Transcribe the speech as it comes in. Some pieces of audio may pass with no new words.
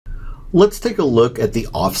Let's take a look at the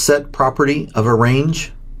offset property of a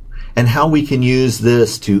range and how we can use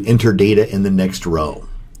this to enter data in the next row.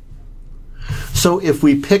 So if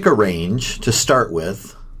we pick a range to start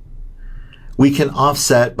with, we can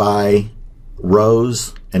offset by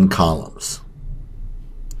rows and columns.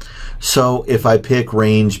 So if I pick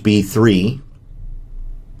range B3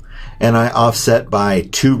 and I offset by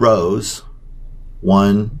 2 rows,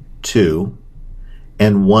 1, 2,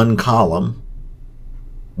 and 1 column,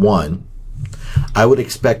 1, I would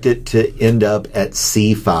expect it to end up at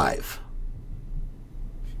C5.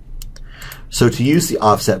 So to use the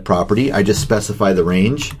offset property, I just specify the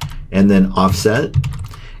range and then offset,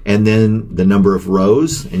 and then the number of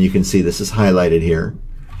rows, and you can see this is highlighted here.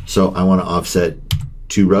 So I want to offset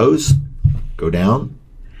 2 rows, go down,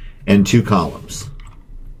 and 2 columns.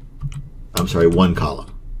 I'm sorry, 1 column.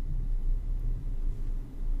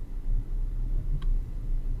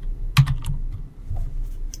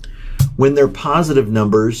 When they're positive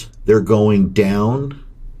numbers, they're going down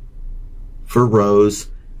for rows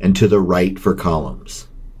and to the right for columns.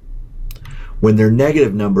 When they're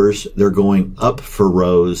negative numbers, they're going up for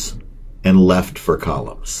rows and left for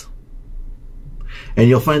columns. And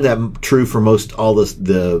you'll find that true for most all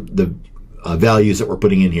the values that we're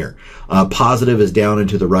putting in here. Positive is down and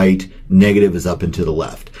to the right, negative is up and to the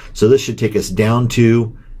left. So this should take us down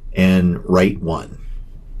 2 and right 1.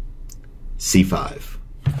 C5.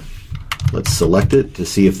 Let's select it to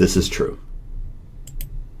see if this is true.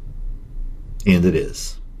 And it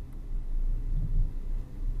is.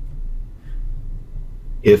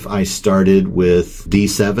 If I started with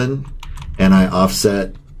D7 and I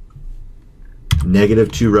offset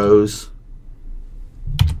negative 2 rows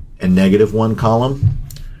and negative 1 column,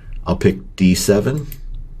 I'll pick D7.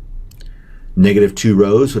 Negative 2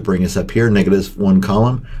 rows would bring us up here, negative 1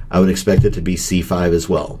 column. I would expect it to be C5 as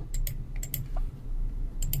well.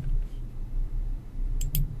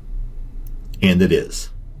 And it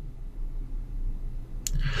is.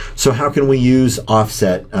 So how can we use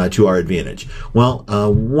offset to our advantage? Well,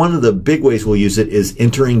 one of the big ways we'll use it is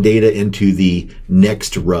entering data into the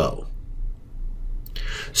next row.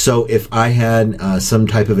 So if I had some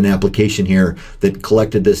type of an application here that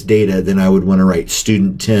collected this data, then I would want to write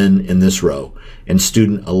student 10 in this row, and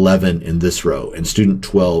student 11 in this row, and student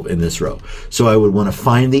 12 in this row. So I would want to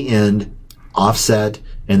find the end, offset,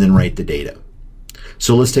 and then write the data.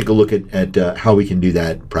 So let's take a look at how we can do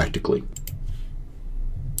that practically.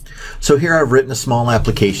 So here I've written a small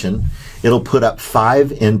application. It'll put up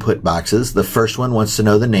 5 input boxes. The first one wants to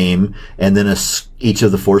know the name and then each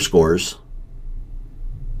of the 4 scores.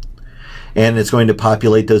 And it's going to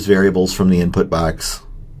populate those variables from the input box.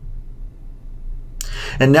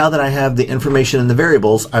 And now that I have the information in the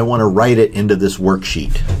variables, I want to write it into this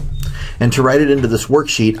worksheet. And to write it into this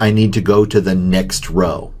worksheet, I need to go to the next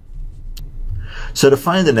row. So to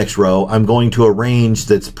find the next row, I'm going to a range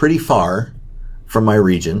that's pretty far from my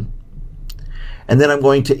region. And then I'm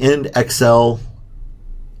going to end Excel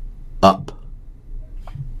up.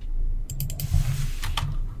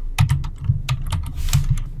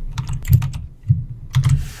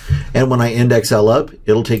 And when I end Excel up,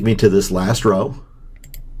 it'll take me to this last row.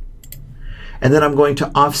 And then I'm going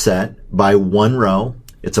to offset by 1 row.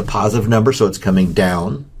 It's a positive number, so it's coming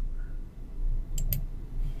down.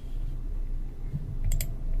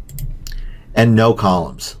 And no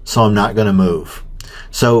columns, so I'm not going to move.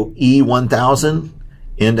 So E1000,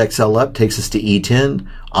 end Excel up, takes us to E10,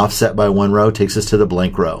 offset by 1 row takes us to the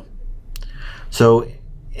blank row. So,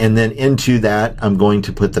 and then into that, I'm going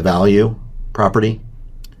to put the value property.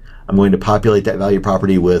 I'm going to populate that value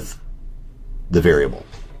property with the variable.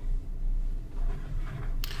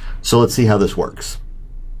 So let's see how this works.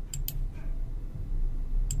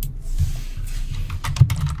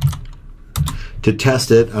 To test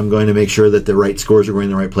it, I'm going to make sure that the right scores are going in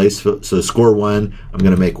the right place. So score 1, I'm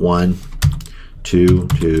going to make 1, 2,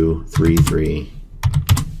 2, 3, 3.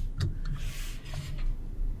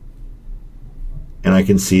 And I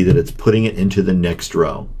can see that it's putting it into the next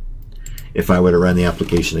row. If I were to run the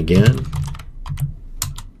application again,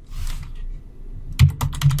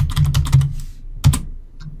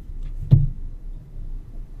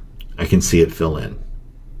 I can see it fill in.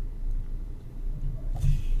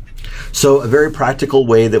 So a very practical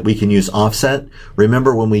way that we can use offset.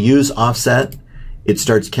 Remember, when we use offset, it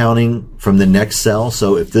starts counting from the next cell.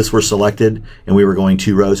 So if this were selected and we were going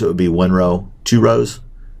 2 rows, it would be 1 row, 2 rows.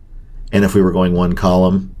 And if we were going 1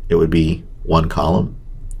 column, it would be 1 column.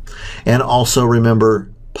 And also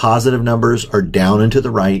remember, positive numbers are down and to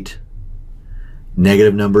the right.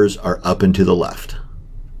 Negative numbers are up and to the left.